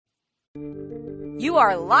You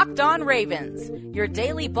are Locked On Ravens, your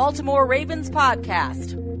daily Baltimore Ravens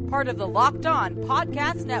podcast, part of the Locked On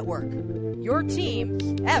Podcast Network, your team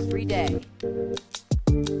every day.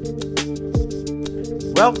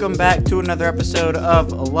 Welcome back to another episode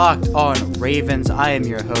of Locked On Ravens. I am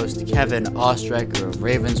your host, Kevin Ostreicher of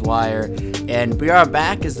Ravens Wire, and we are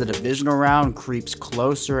back as the divisional round creeps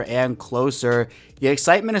closer and closer. The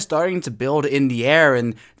excitement is starting to build in the air,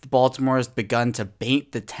 and Baltimore has begun to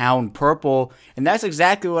paint the town purple, and that's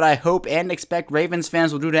exactly what I hope and expect Ravens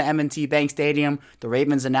fans will do to M&T Bank Stadium. The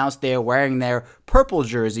Ravens announced they are wearing their purple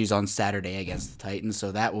jerseys on Saturday against the Titans,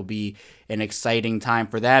 so that will be an exciting time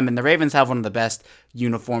for them, and the Ravens have one of the best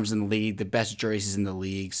uniforms in the league, the best jerseys in the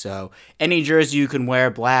league, so any jersey you can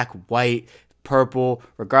wear, black, white, purple,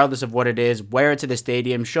 regardless of what it is, wear it to the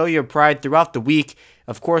stadium, show your pride throughout the week,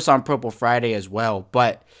 of course on Purple Friday as well.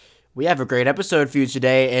 But we have a great episode for you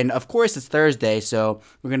today, and of course it's Thursday, so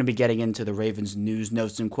we're going to be getting into the Ravens news,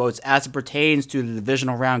 notes, and quotes as it pertains to the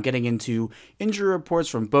divisional round, getting into injury reports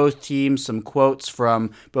from both teams, some quotes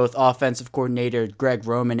from both offensive coordinator Greg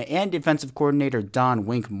Roman and defensive coordinator Don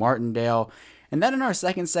Wink Martindale. And then in our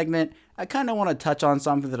second segment, I kind of want to touch on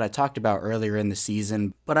something that I talked about earlier in the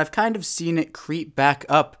season, but I've kind of seen it creep back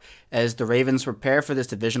up as the Ravens prepare for this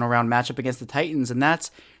divisional round matchup against the Titans, and that's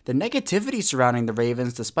the negativity surrounding the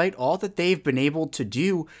Ravens despite all that they've been able to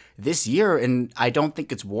do this year, and I don't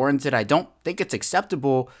think it's warranted, I don't think it's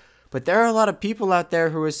acceptable. But there are a lot of people out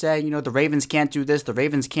there who are saying, the Ravens can't do this, the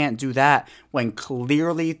Ravens can't do that, when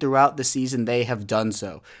clearly throughout the season they have done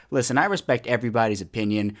so. Listen, I respect everybody's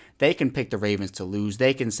opinion. They can pick the Ravens to lose.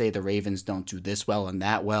 They can say the Ravens don't do this well and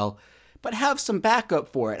that well. But have some backup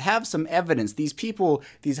for it. Have some evidence. These people,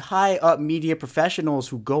 these high-up media professionals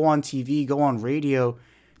who go on TV, go on radio,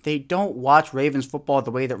 they don't watch Ravens football the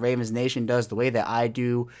way that Ravens Nation does, the way that I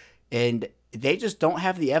do, and they just don't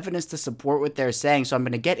have the evidence to support what they're saying. So I'm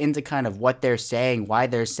going to get into kind of what they're saying, why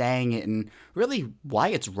they're saying it, and really why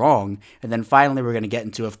it's wrong. And then finally, we're going to get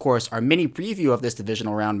into, of course, our mini preview of this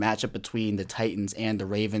divisional round matchup between the Titans and the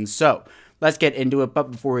Ravens. So let's get into it.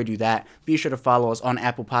 But before we do that, be sure to follow us on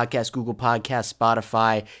Apple Podcasts, Google Podcasts,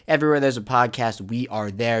 Spotify. Everywhere there's a podcast, we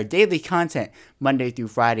are there. Daily content, Monday through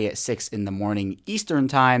Friday at 6 in the morning Eastern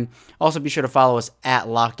Time. Also, be sure to follow us at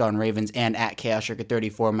Locked On Ravens and at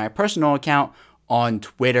ChaosStriker34, my personal account on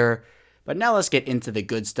Twitter. But now let's get into the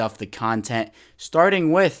good stuff, the content,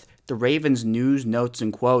 starting with the Ravens news, notes,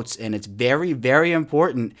 and quotes. And it's very, very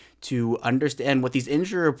important to understand what these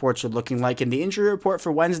injury reports are looking like. In the injury report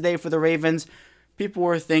for Wednesday for the Ravens, people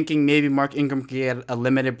were thinking maybe Mark Ingram could get a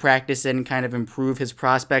limited practice and kind of improve his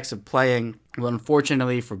prospects of playing. Well,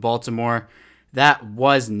 unfortunately for Baltimore, that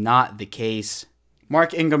was not the case.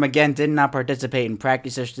 Mark Ingram again did not participate in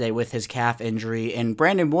practice yesterday with his calf injury, and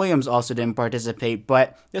Brandon Williams also didn't participate,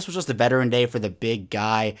 but this was just a veteran day for the big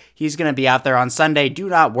guy. He's going to be out there on Sunday. Do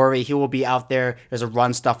not worry. He will be out there as a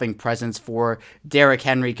run-stuffing presence for Derrick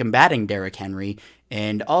Henry, combating Derrick Henry.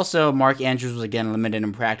 And also, Mark Andrews was again limited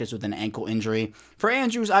in practice with an ankle injury. For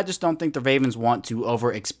Andrews, I just don't think the Ravens want to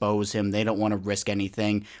overexpose him. They don't want to risk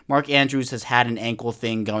anything. Mark Andrews has had an ankle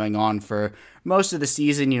thing going on for most of the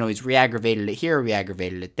season. He's re-aggravated it here,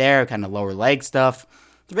 re-aggravated it there, kind of lower leg stuff.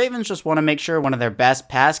 The Ravens just want to make sure one of their best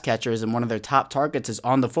pass catchers and one of their top targets is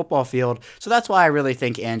on the football field. So that's why I really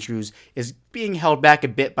think Andrews is being held back a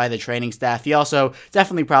bit by the training staff. He also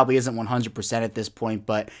definitely probably isn't 100% at this point,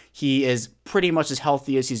 but he is pretty much as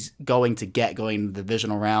healthy as he's going to get going into the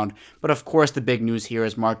divisional round. But of course, the big news here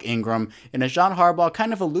is Mark Ingram. And as John Harbaugh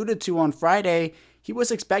kind of alluded to on Friday, he was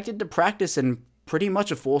expected to practice in pretty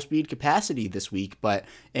much a full speed capacity this week, but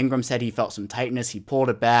Ingram said he felt some tightness. He pulled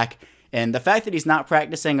it back. And the fact that he's not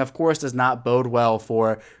practicing, of course, does not bode well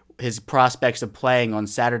for his prospects of playing on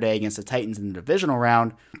Saturday against the Titans in the divisional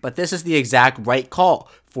round. But this is the exact right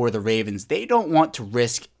call for the Ravens. They don't want to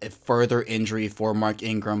risk a further injury for Mark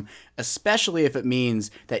Ingram, especially if it means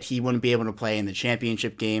that he wouldn't be able to play in the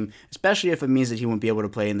championship game, especially if it means that he wouldn't be able to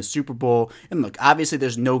play in the Super Bowl. And look, obviously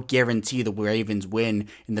there's no guarantee the Ravens win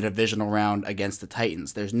in the divisional round against the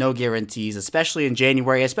Titans. There's no guarantees, especially in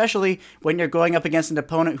January, especially when you're going up against an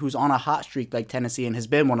opponent who's on a hot streak like Tennessee and has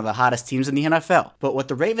been one of the hottest teams in the NFL. But what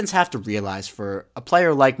the Ravens have to realize for a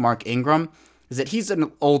player like Mark Ingram is that he's an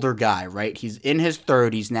older guy, right? He's in his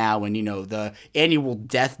 30s now, and the annual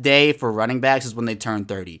death day for running backs is when they turn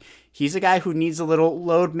 30. He's a guy who needs a little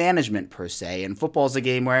load management per se, and football's a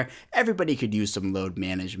game where everybody could use some load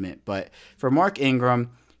management. But for Mark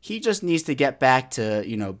Ingram, He just needs to get back to,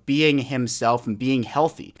 being himself and being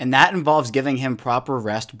healthy. And that involves giving him proper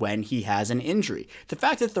rest when he has an injury. The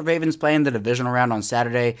fact that the Ravens play in the divisional round on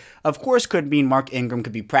Saturday, of course, could mean Mark Ingram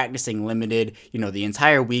could be practicing limited, the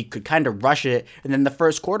entire week, could kind of rush it. And then the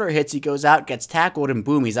first quarter hits, he goes out, gets tackled, and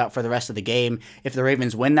boom, he's out for the rest of the game. If the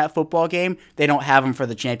Ravens win that football game, they don't have him for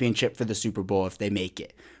the championship for the Super Bowl if they make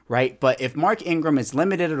it, right? But if Mark Ingram is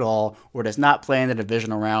limited at all or does not play in the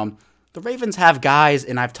divisional round, the Ravens have guys,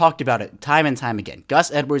 and I've talked about it time and time again.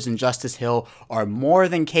 Gus Edwards and Justice Hill are more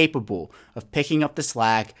than capable of picking up the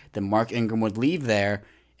slack that Mark Ingram would leave there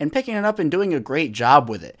and picking it up and doing a great job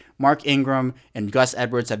with it. Mark Ingram and Gus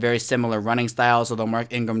Edwards have very similar running styles, although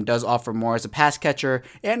Mark Ingram does offer more as a pass catcher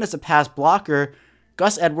and as a pass blocker.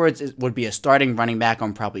 Gus Edwards would be a starting running back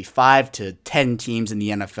on probably 5 to 10 teams in the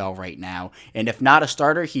NFL right now. And if not a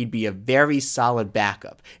starter, he'd be a very solid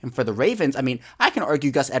backup. And for the Ravens, I can argue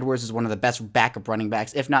Gus Edwards is one of the best backup running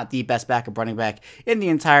backs, if not the best backup running back in the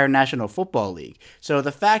entire National Football League. So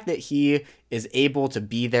the fact that he is able to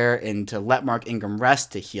be there and to let Mark Ingram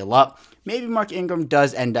rest, to heal up, maybe Mark Ingram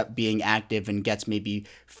does end up being active and gets maybe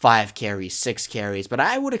 5 carries, 6 carries, but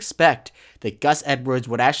I would expect that Gus Edwards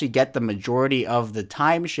would actually get the majority of the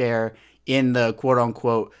timeshare in the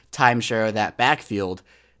quote-unquote timeshare of that backfield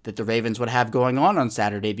that the Ravens would have going on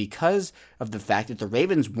Saturday because of the fact that the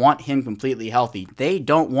Ravens want him completely healthy. They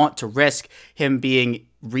don't want to risk him being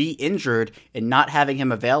re-injured and not having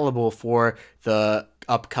him available for the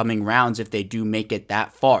upcoming rounds if they do make it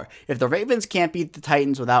that far. If the Ravens can't beat the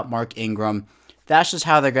Titans without Mark Ingram, that's just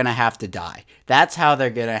how they're going to have to die. That's how they're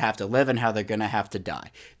going to have to live and how they're going to have to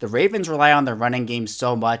die. The Ravens rely on their running game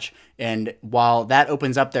so much, and while that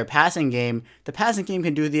opens up their passing game, the passing game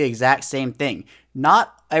can do the exact same thing.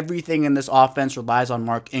 Not everything in this offense relies on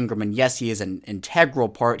Mark Ingram, and yes, he is an integral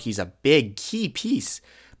part. He's a big, key piece,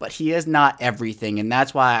 but he is not everything, and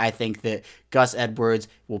that's why I think that Gus Edwards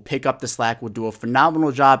will pick up the slack, will do a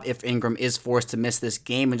phenomenal job if Ingram is forced to miss this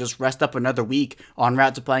game and just rest up another week en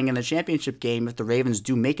route to playing in the championship game if the Ravens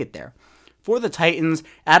do make it there. For the Titans,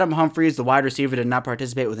 Adam Humphries, the wide receiver, did not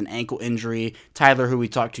participate with an ankle injury. Tyler, who we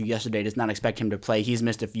talked to yesterday, does not expect him to play. He's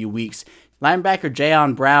missed a few weeks. Linebacker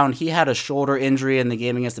Jayon Brown, he had a shoulder injury in the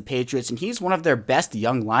game against the Patriots, and he's one of their best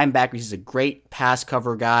young linebackers. He's a great pass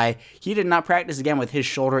cover guy. He did not practice again with his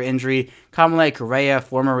shoulder injury. Kamalei Correa,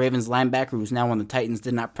 former Ravens linebacker who's now on the Titans,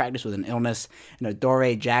 did not practice with an illness. And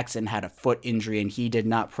Adoree Jackson had a foot injury, and he did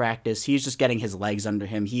not practice. He's just getting his legs under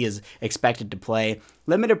him. He is expected to play.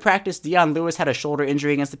 Limited practice, Dion Lewis had a shoulder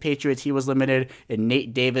injury against the Patriots. He was limited. And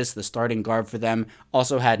Nate Davis, the starting guard for them,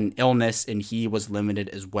 also had an illness, and he was limited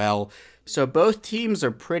as well. So both teams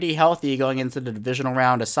are pretty healthy going into the divisional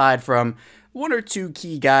round, aside from one or two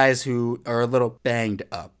key guys who are a little banged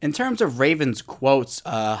up. In terms of Ravens quotes,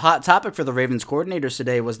 a hot topic for the Ravens coordinators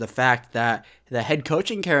today was the fact that the head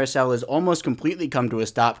coaching carousel has almost completely come to a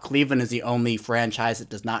stop. Cleveland is the only franchise that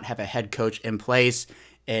does not have a head coach in place.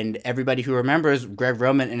 And everybody who remembers, Greg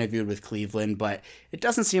Roman interviewed with Cleveland, but it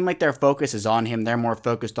doesn't seem like their focus is on him. They're more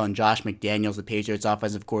focused on Josh McDaniels, the Patriots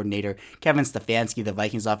offensive coordinator, Kevin Stefanski, the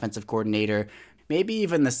Vikings offensive coordinator, maybe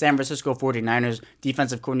even the San Francisco 49ers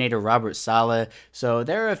defensive coordinator, Robert Saleh. So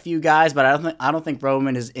there are a few guys, but I don't think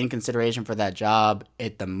Roman is in consideration for that job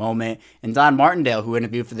at the moment. And Don Martindale, who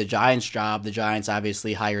interviewed for the Giants job, the Giants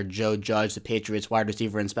obviously hired Joe Judge, the Patriots wide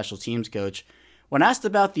receiver and special teams coach. When asked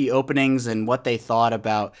about the openings and what they thought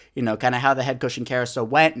about, kind of how the head coaching carousel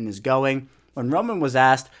went and is going, when Roman was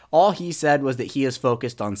asked, all he said was that he is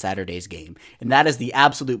focused on Saturday's game. And that is the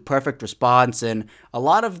absolute perfect response. And a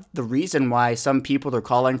lot of the reason why some people are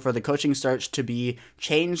calling for the coaching search to be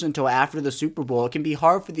changed until after the Super Bowl, it can be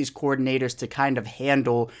hard for these coordinators to kind of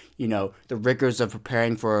handle, the rigors of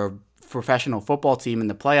preparing for a professional football team in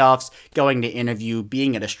the playoffs, going to interview,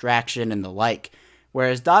 being a distraction, and the like.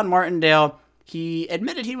 Whereas Don Martindale, he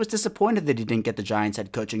admitted he was disappointed that he didn't get the Giants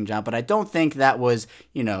head coaching job, but I don't think that was,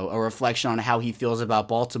 a reflection on how he feels about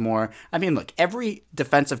Baltimore. I mean, look, every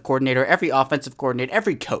defensive coordinator, every offensive coordinator,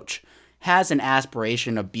 every coach has an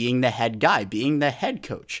aspiration of being the head guy, being the head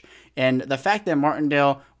coach. And the fact that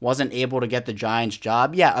Martindale wasn't able to get the Giants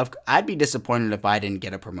job, I'd be disappointed if I didn't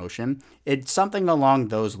get a promotion. It's something along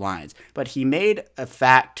those lines. But he made a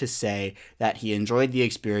fact to say that he enjoyed the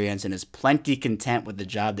experience and is plenty content with the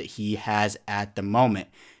job that he has at the moment.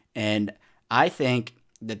 And I think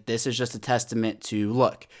that this is just a testament to,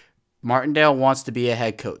 look, Martindale wants to be a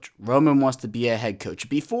head coach. Roman wants to be a head coach. It'd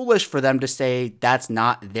be foolish for them to say that's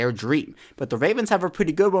not their dream. But the Ravens have a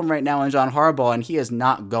pretty good one right now in John Harbaugh, and he is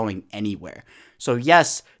not going anywhere. So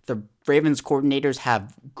yes, the Ravens coordinators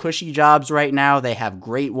have cushy jobs right now. They have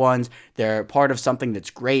great ones. They're part of something that's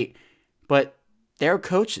great. But they're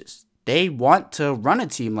coaches. They want to run a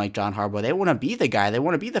team like John Harbaugh. They want to be the guy. They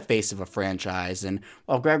want to be the face of a franchise. And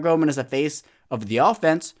while Greg Roman is the face of the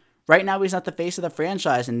offense, right now he's not the face of the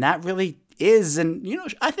franchise. And that really is, and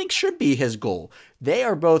I think should be his goal. They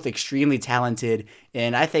are both extremely talented.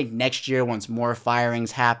 And I think next year, once more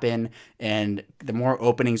firings happen and the more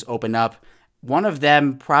openings open up, one of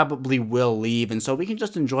them probably will leave. And so we can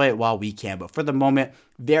just enjoy it while we can. But for the moment,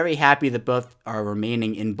 very happy that both are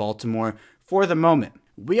remaining in Baltimore for the moment.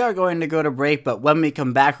 We are going to go to break, but when we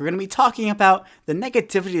come back, we're going to be talking about the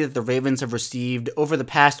negativity that the Ravens have received over the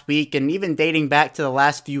past week and even dating back to the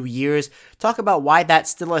last few years. Talk about why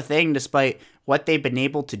that's still a thing despite what they've been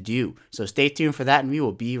able to do. So stay tuned for that, and we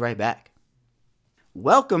will be right back.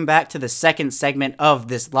 Welcome back to the second segment of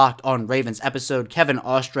this Locked on Ravens episode. Kevin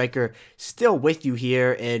Ostreicher still with you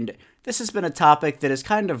here, and this has been a topic that has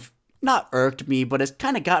kind of not irked me, but has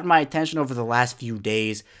kind of gotten my attention over the last few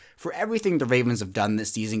days. For everything the Ravens have done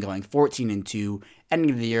this season, going 14-2,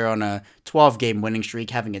 ending the year on a 12-game winning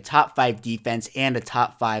streak, having a top 5 defense and a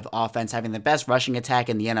top 5 offense, having the best rushing attack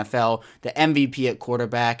in the NFL, the MVP at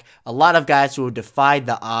quarterback, a lot of guys who have defied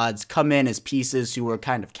the odds, come in as pieces who were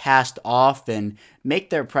kind of cast off and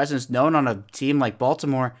make their presence known on a team like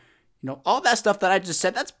Baltimore. All that stuff that I just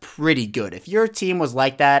said, that's pretty good. If your team was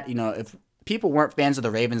like that, if people weren't fans of the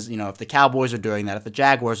Ravens, if the Cowboys are doing that, if the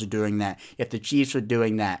Jaguars are doing that, if the Chiefs are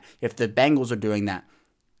doing that, if the Bengals are doing that,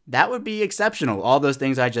 that would be exceptional, all those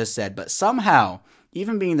things I just said. But somehow,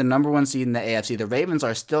 even being the number 1 seed in the AFC, the Ravens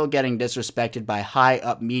are still getting disrespected by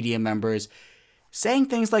high-up media members, saying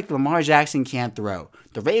things like Lamar Jackson can't throw.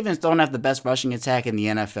 The Ravens don't have the best rushing attack in the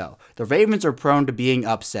NFL. The Ravens are prone to being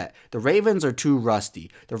upset. The Ravens are too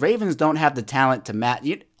rusty. The Ravens don't have the talent to match.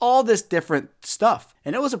 All this different stuff.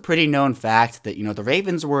 And it was a pretty known fact that, the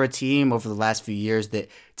Ravens were a team over the last few years that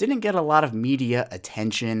didn't get a lot of media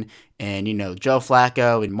attention. And, Joe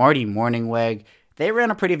Flacco and Marty Mornhinweg, they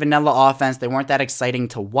ran a pretty vanilla offense. They weren't that exciting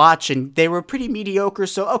to watch, and they were pretty mediocre,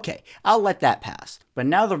 so okay, I'll let that pass. But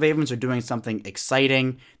now the Ravens are doing something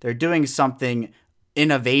exciting. They're doing something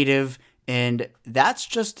innovative, and that's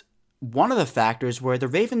just one of the factors where the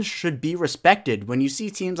Ravens should be respected. When you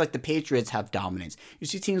see teams like the Patriots have dominance, you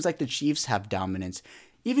see teams like the Chiefs have dominance,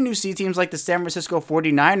 even you see teams like the San Francisco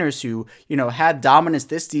 49ers who, had dominance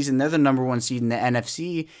this season. They're the number 1 seed in the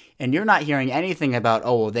NFC, and you're not hearing anything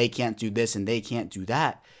about, they can't do this and they can't do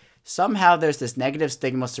that. Somehow there's this negative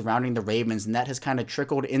stigma surrounding the Ravens, and that has kind of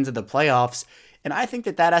trickled into the playoffs, and I think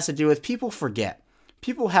that has to do with people forget.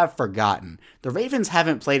 People have forgotten. The Ravens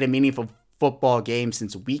haven't played a meaningful football game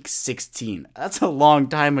since week 16. That's a long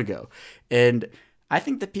time ago, and I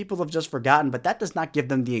think that people have just forgotten, but that does not give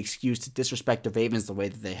them the excuse to disrespect the Ravens the way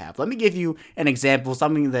that they have. Let me give you an example,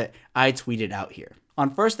 something that I tweeted out here. On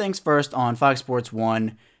First Things First on Fox Sports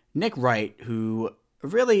 1, Nick Wright, who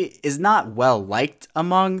really is not well liked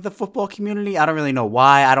among the football community. I don't really know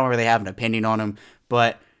why. I don't really have an opinion on him,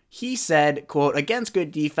 but he said, quote, "Against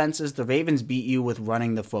good defenses, the Ravens beat you with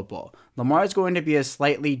running the football. Lamar is going to be a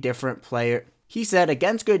slightly different player." He said,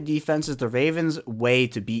 "Against good defenses, the Ravens' way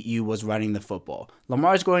to beat you was running the football.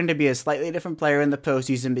 Lamar is going to be a slightly different player in the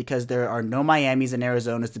postseason because there are no Miamis and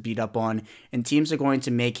Arizonas to beat up on, and teams are going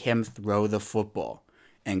to make him throw the football."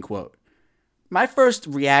 End quote. My first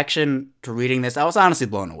reaction to reading this, I was honestly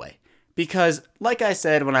blown away. Because, like I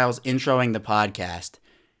said when I was introing the podcast,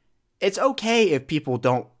 it's okay if people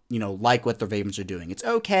don't, like what the Ravens are doing. It's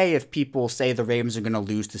okay if people say the Ravens are going to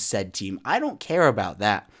lose to said team. I don't care about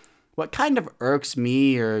that. What kind of irks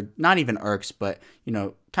me, or not even irks, but,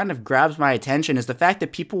 kind of grabs my attention is the fact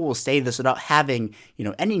that people will say this without having,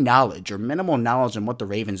 any knowledge or minimal knowledge on what the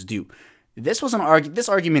Ravens do. This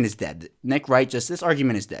argument is dead. Nick Wright this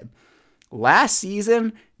argument is dead. Last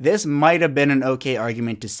season, this might have been an okay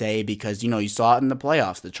argument to say because, you saw it in the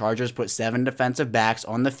playoffs. The Chargers put 7 defensive backs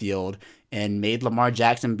on the field and made Lamar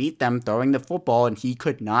Jackson beat them throwing the football, and he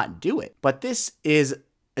could not do it. But this is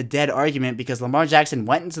a dead argument because Lamar Jackson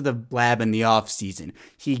went into the lab in the offseason.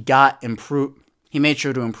 He made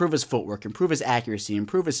sure to improve his footwork, improve his accuracy,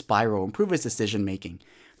 improve his spiral, improve his decision making.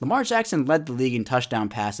 Lamar Jackson led the league in touchdown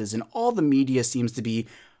passes, and all the media seems to be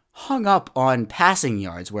hung up on passing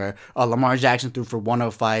yards, where Lamar Jackson threw for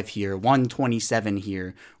 105 here, 127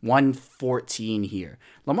 here, 114 here.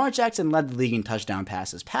 Lamar Jackson led the league in touchdown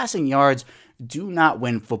passes. Passing yards do not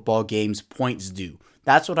win football games, points do.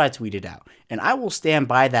 That's what I tweeted out, and I will stand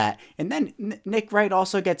by that. And then Nick Wright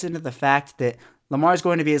also gets into the fact that Lamar is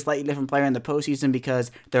going to be a slightly different player in the postseason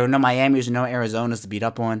because there are no Miamis and no Arizonas to beat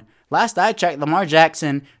up on. Last I checked, Lamar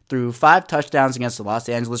Jackson threw 5 touchdowns against the Los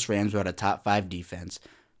Angeles Rams, who had a top 5 defense.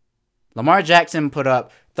 Lamar Jackson put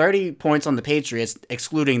up 30 points on the Patriots,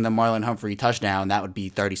 excluding the Marlon Humphrey touchdown. That would be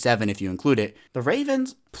 37 if you include it. The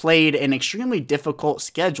Ravens played an extremely difficult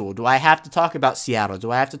schedule. Do I have to talk about Seattle?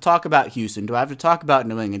 Do I have to talk about Houston? Do I have to talk about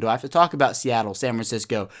New England? Do I have to talk about Seattle, San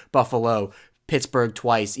Francisco, Buffalo, Pittsburgh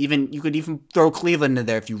twice? You could even throw Cleveland in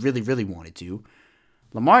there if you really, really wanted to.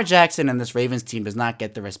 Lamar Jackson and this Ravens team does not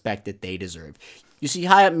get the respect that they deserve. You see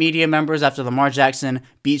high-up media members after Lamar Jackson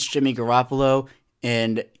beats Jimmy Garoppolo,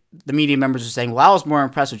 and the media members are saying, well, I was more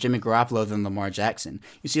impressed with Jimmy Garoppolo than Lamar Jackson.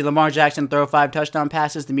 You see Lamar Jackson throw 5 touchdown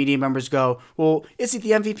passes, the media members go, well, is he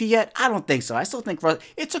the MVP yet? I don't think so. I still think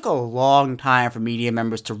it took a long time for media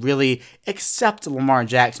members to really accept Lamar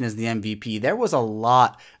Jackson as the MVP. There was a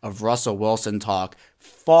lot of Russell Wilson talk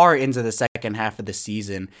far into the second half of the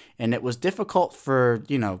season, and it was difficult for,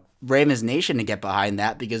 Ravens Nation to get behind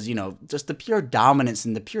that because, just the pure dominance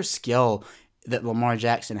and the pure skill that Lamar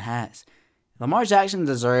Jackson has. Lamar Jackson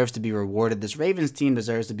deserves to be rewarded. This Ravens team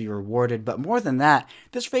deserves to be rewarded. But more than that,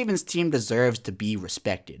 this Ravens team deserves to be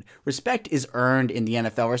respected. Respect is earned in the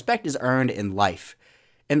NFL. Respect is earned in life.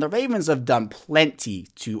 And the Ravens have done plenty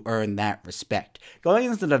to earn that respect. Going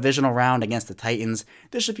into the divisional round against the Titans,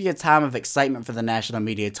 this should be a time of excitement for the national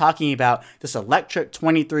media, talking about this electric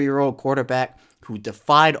 23-year-old quarterback who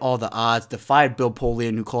defied all the odds, defied Bill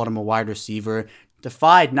Polian, who called him a wide receiver,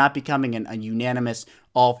 defied not becoming a unanimous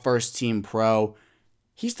all-first team pro.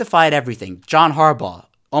 He's defied everything. John Harbaugh,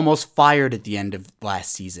 almost fired at the end of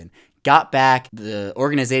last season, got back. The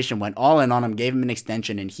organization went all in on him, gave him an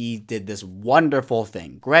extension, and he did this wonderful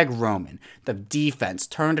thing. Greg Roman, the defense,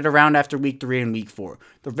 turned it around after week 3 and week 4.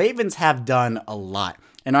 The Ravens have done a lot.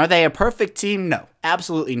 And are they a perfect team? No,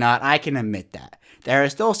 absolutely not. I can admit that. There are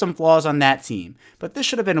still some flaws on that team, but this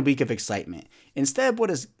should have been a week of excitement. Instead,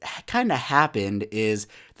 what has kind of happened is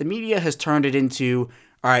the media has turned it into,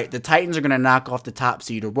 all right, the Titans are going to knock off the top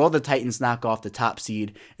seed, or will the Titans knock off the top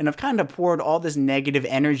seed? And have kind of poured all this negative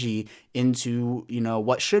energy into,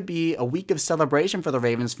 what should be a week of celebration for the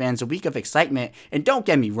Ravens fans, a week of excitement. And don't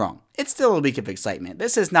get me wrong, it's still a week of excitement.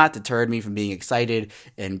 This has not deterred me from being excited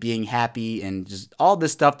and being happy and just all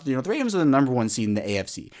this stuff. The Ravens are the number 1 seed in the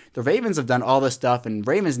AFC. The Ravens have done all this stuff, and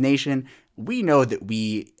Ravens Nation, we know that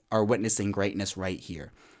we are witnessing greatness right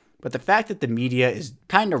here. But the fact that the media is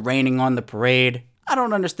kind of raining on the parade, I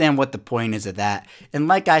don't understand what the point is of that. And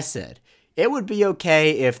like I said, it would be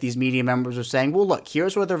okay if these media members were saying, well, look,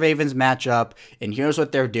 here's where the Ravens match up, and here's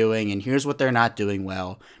what they're doing, and here's what they're not doing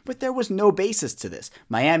well. But there was no basis to this.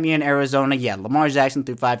 Miami and Arizona, Lamar Jackson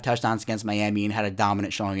threw 5 touchdowns against Miami and had a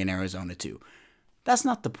dominant showing in Arizona too. That's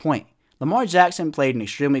not the point. Lamar Jackson played an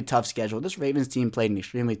extremely tough schedule. This Ravens team played an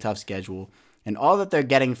extremely tough schedule. And all that they're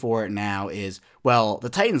getting for it now is, well, the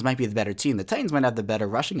Titans might be the better team. The Titans might have the better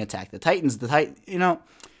rushing attack.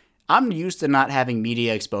 I'm used to not having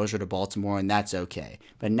media exposure to Baltimore, and that's okay.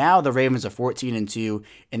 But now the Ravens are 14-2,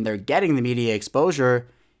 and they're getting the media exposure.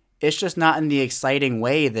 It's just not in the exciting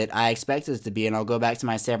way that I expected it to be. And I'll go back to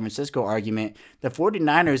my San Francisco argument. The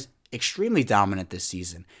 49ers, extremely dominant this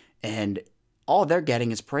season. And all they're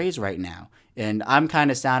getting is praise right now. And I'm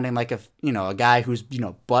kind of sounding like a guy who's,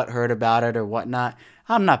 butthurt about it or whatnot.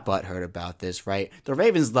 I'm not butthurt about this, right? The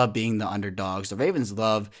Ravens love being the underdogs. The Ravens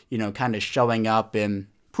love, kind of showing up and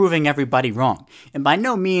proving everybody wrong. And by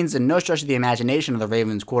no means, and no stretch of the imagination, of the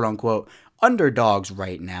Ravens, quote unquote, underdogs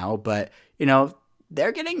right now. But,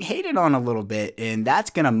 they're getting hated on a little bit, and that's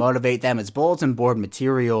going to motivate them. It's bulletin board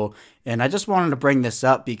material. And I just wanted to bring this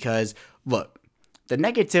up because, look, the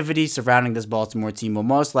negativity surrounding this Baltimore team will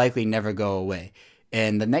most likely never go away.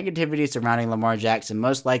 And the negativity surrounding Lamar Jackson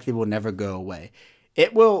most likely will never go away.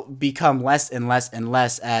 It will become less and less and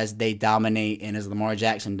less as they dominate and as Lamar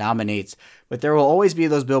Jackson dominates. But there will always be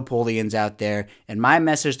those Bill Polians out there. And my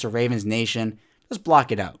message to Ravens Nation, just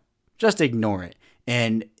block it out. Just ignore it.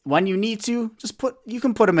 And when you need to, you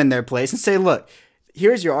can put them in their place and say, look,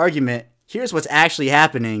 here's your argument. Here's what's actually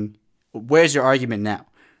happening. Where's your argument now?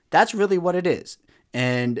 That's really what it is.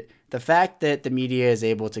 And the fact that the media is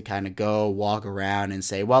able to kind of go walk around and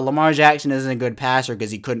say, well, Lamar Jackson isn't a good passer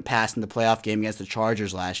because he couldn't pass in the playoff game against the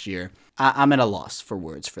Chargers last year. I'm at a loss for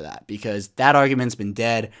words for that, because that argument's been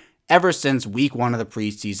dead ever since week 1 of the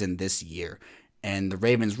preseason this year. And the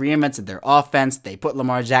Ravens reinvented their offense. They put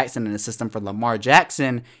Lamar Jackson in a system for Lamar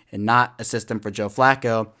Jackson and not a system for Joe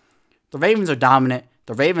Flacco. The Ravens are dominant.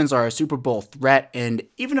 The Ravens are a Super Bowl threat. And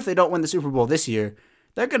even if they don't win the Super Bowl this year,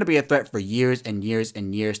 they're going to be a threat for years and years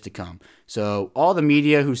and years to come. So all the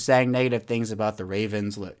media who's saying negative things about the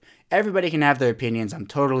Ravens, look, everybody can have their opinions. I'm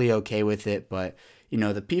totally okay with it. But,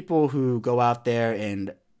 the people who go out there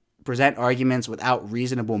and present arguments without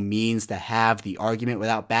reasonable means to have the argument,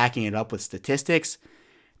 without backing it up with statistics,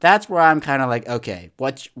 That's where I'm kind of like, okay,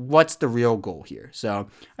 what's the real goal here? So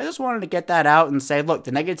I just wanted to get that out and say, look,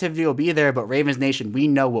 the negativity will be there, but Ravens Nation, we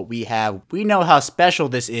know what we have. We know how special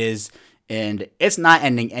this is, and it's not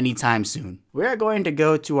ending anytime soon. We're going to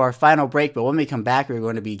go to our final break, but when we come back, we're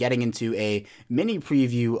going to be getting into a mini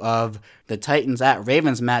preview of the Titans at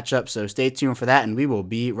Ravens matchup, so stay tuned for that, and we will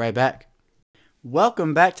be right back.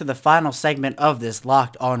 Welcome back to the final segment of this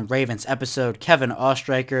Locked on Ravens episode. Kevin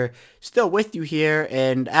Ostreicher still with you here,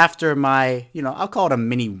 and after my, I'll call it a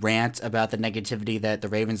mini rant about the negativity that the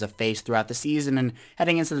Ravens have faced throughout the season and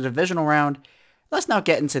heading into the divisional round, let's now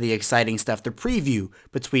get into the exciting stuff, the preview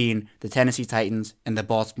between the Tennessee Titans and the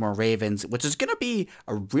Baltimore Ravens, which is going to be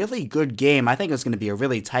a really good game. I think it's going to be a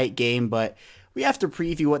really tight game, but we have to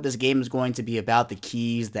preview what this game is going to be about, the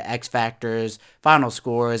keys, the X factors, final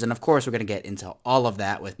scores, and of course we're going to get into all of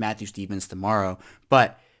that with Matthew Stevens tomorrow.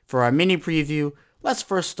 But for our mini preview, let's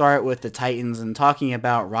first start with the Titans and talking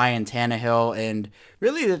about Ryan Tannehill and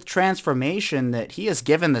really the transformation that he has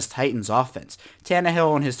given this Titans offense.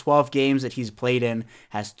 Tannehill in his 12 games that he's played in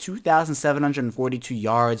has 2,742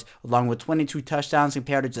 yards along with 22 touchdowns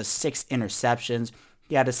compared to just 6 interceptions.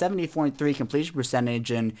 He had a 70.3 completion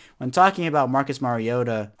percentage, and when talking about Marcus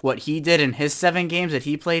Mariota, what he did in his 7 games that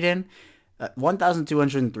he played in,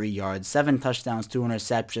 1,203 yards, 7 touchdowns, 2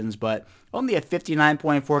 interceptions, but only a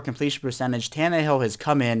 59.4 completion percentage. Tannehill has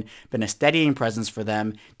come in, been a steadying presence for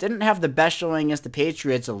them. Didn't have the best showing against the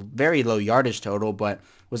Patriots, a very low yardage total, but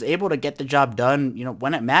was able to get the job done,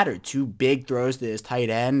 when it mattered. 2 big throws to his tight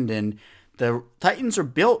end, and the Titans are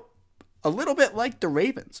built a little bit like the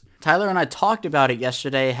Ravens. Tyler and I talked about it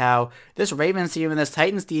yesterday, how this Ravens team and this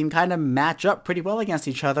Titans team kind of match up pretty well against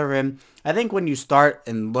each other. And I think when you start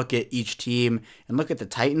and look at each team and look at the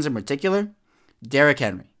Titans in particular, Derrick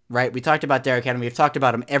Henry, right? We talked about Derrick Henry. We've talked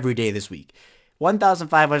about him every day this week.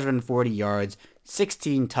 1,540 yards,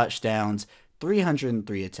 16 touchdowns,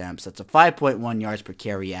 303 attempts. That's a 5.1 yards per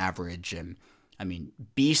carry average. And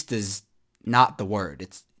beast is not the word.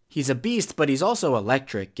 He's a beast, but he's also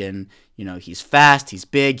electric, and, he's fast, he's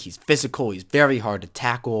big, he's physical, he's very hard to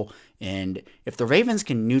tackle, and if the Ravens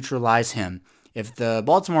can neutralize him, if the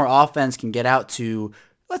Baltimore offense can get out to,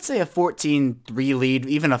 let's say, a 14-3 lead,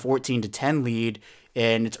 even a 14-10 lead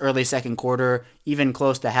in its early second quarter, even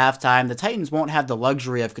close to halftime, the Titans won't have the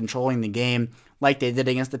luxury of controlling the game like they did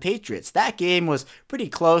against the Patriots. That game was pretty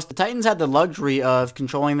close. The Titans had the luxury of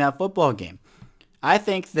controlling that football game. I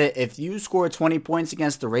think that if you score 20 points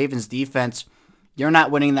against the Ravens defense, you're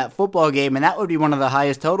not winning that football game, and that would be one of the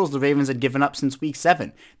highest totals the Ravens had given up since week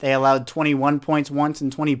 7. They allowed 21 points once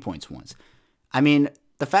and 20 points once.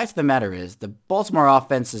 The fact of the matter is, the Baltimore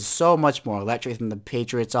offense is so much more electric than the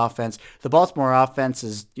Patriots offense. The Baltimore offense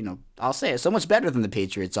is, I'll say it, so much better than the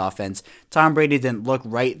Patriots offense. Tom Brady didn't look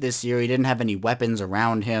right this year. He didn't have any weapons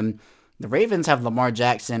around him. The Ravens have Lamar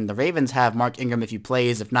Jackson. The Ravens have Mark Ingram if he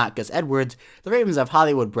plays, if not Gus Edwards. The Ravens have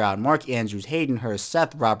Hollywood Brown, Mark Andrews, Hayden Hurst,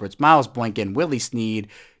 Seth Roberts, Miles Boykin, Willie Snead,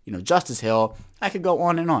 Justice Hill. I could go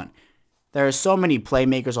on and on. There are so many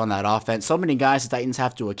playmakers on that offense, so many guys the Titans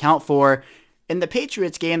have to account for. In the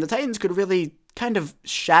Patriots game, the Titans could really kind of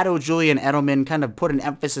shadow Julian Edelman, kind of put an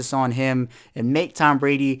emphasis on him and make Tom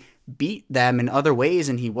Brady beat them in other ways,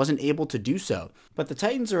 and he wasn't able to do so. But the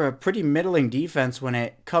Titans are a pretty middling defense when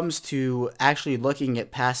it comes to actually looking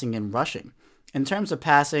at passing and rushing. In terms of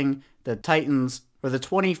passing, the Titans were the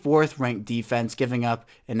 24th ranked defense, giving up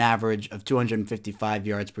an average of 255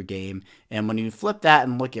 yards per game. And when you flip that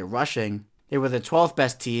and look at rushing, they were the 12th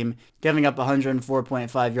best team, giving up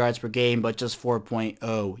 104.5 yards per game, but just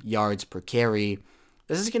 4.0 yards per carry.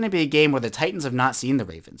 This is going to be a game where the Titans have not seen the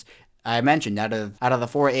Ravens. I mentioned out of the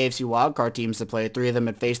 4 AFC wildcard teams to play, 3 of them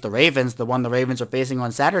had faced the Ravens. The one the Ravens are facing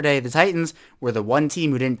on Saturday, the Titans, were the one team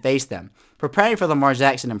who didn't face them. Preparing for Lamar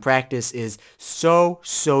Jackson in practice is so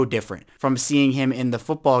different from seeing him in the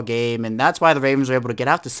football game, and that's why the Ravens were able to get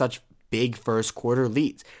out to such big first quarter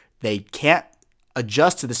leads. They can't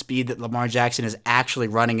adjust to the speed that Lamar Jackson is actually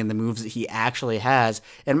running and the moves that he actually has,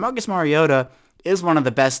 and Marcus Mariota is one of the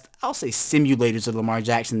best, I'll say, simulators of Lamar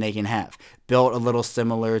Jackson they can have. Built a little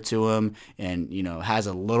similar to him and, has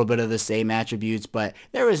a little bit of the same attributes, but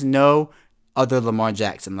there is no other Lamar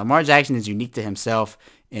Jackson. Lamar Jackson is unique to himself,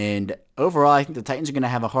 and overall, I think the Titans are going to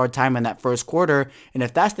have a hard time in that first quarter, and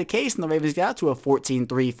if that's the case, and the Ravens get out to a 14-3,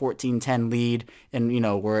 14-10 lead, and,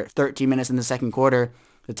 we're at 13 minutes in the second quarter,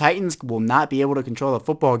 the Titans will not be able to control a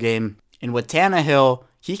football game, and with Tannehill,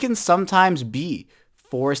 he can sometimes be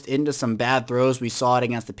forced into some bad throws. We saw it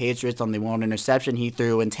against the Patriots on the one interception he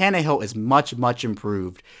threw, and Tannehill is much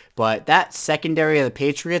improved. But that secondary of the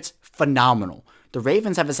Patriots, phenomenal. The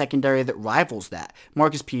Ravens have a secondary that rivals that.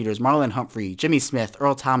 Marcus Peters, Marlon Humphrey, Jimmy Smith,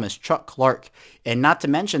 Earl Thomas, Chuck Clark, and not to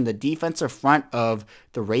mention the defensive front of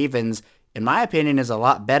the Ravens, in my opinion, is a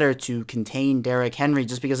lot better to contain Derrick Henry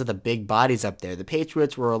just because of the big bodies up there. The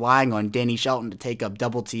Patriots were relying on Danny Shelton to take up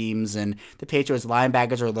double teams, and the Patriots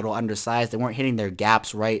linebackers are a little undersized. They weren't hitting their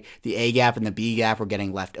gaps right. The A gap and the B gap were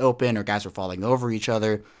getting left open, or guys were falling over each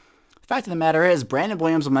other. The fact of the matter is, Brandon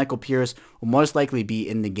Williams and Michael Pierce will most likely be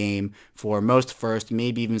in the game for most first,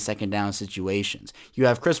 maybe even second down situations. You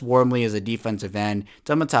have Chris Wormley as a defensive end.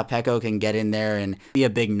 Domata Peko can get in there and be a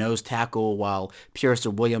big nose tackle while Pierce or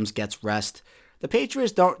Williams gets rest. The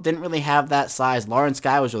Patriots didn't really have that size. Lawrence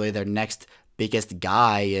Guy was really their next biggest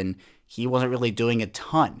guy, and he wasn't really doing a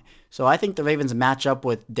ton. So I think the Ravens match up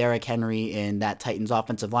with Derrick Henry and that Titans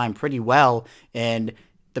offensive line pretty well, and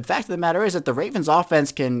the fact of the matter is that the Ravens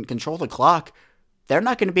offense can control the clock. They're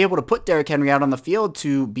not going to be able to put Derrick Henry out on the field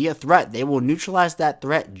to be a threat. They will neutralize that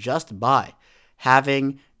threat just by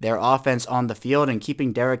having their offense on the field and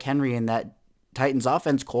keeping Derrick Henry in that Titans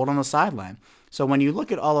offense cold on the sideline. So when you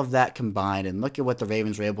look at all of that combined and look at what the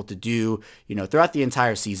Ravens were able to do, throughout the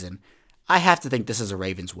entire season, I have to think this is a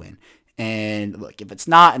Ravens win. And look, if it's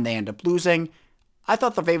not and they end up losing, I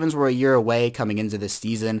thought the Ravens were a year away coming into this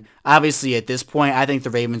season. Obviously, at this point, I think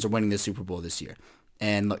the Ravens are winning the Super Bowl this year.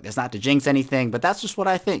 And look, that's not to jinx anything, but that's just what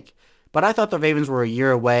I think. But I thought the Ravens were a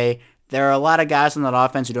year away. There are a lot of guys on that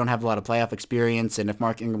offense who don't have a lot of playoff experience, and if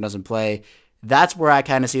Mark Ingram doesn't play, that's where I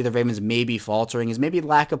kind of see the Ravens maybe faltering, is maybe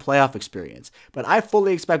lack of playoff experience. But I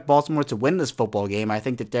fully expect Baltimore to win this football game. I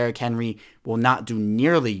think that Derrick Henry will not do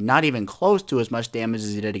not even close to as much damage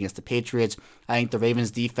as he did against the Patriots. I think the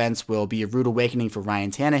Ravens defense will be a rude awakening for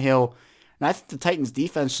Ryan Tannehill. And I think the Titans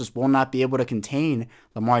defense just will not be able to contain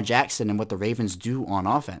Lamar Jackson and what the Ravens do on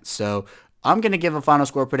offense. So I'm going to give a final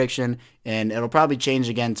score prediction, and it'll probably change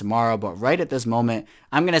again tomorrow, but right at this moment,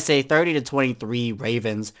 I'm going to say 30-23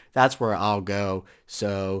 Ravens. That's where I'll go.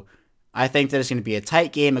 So I think that it's going to be a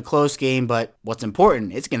tight game, a close game, but what's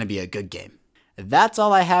important, it's going to be a good game. That's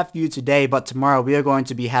all I have for you today, but tomorrow we are going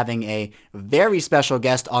to be having a very special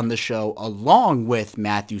guest on the show along with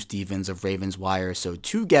Matthew Stevens of Ravens Wire. So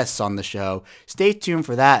 2 guests on the show. Stay tuned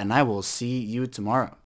for that, and I will see you tomorrow.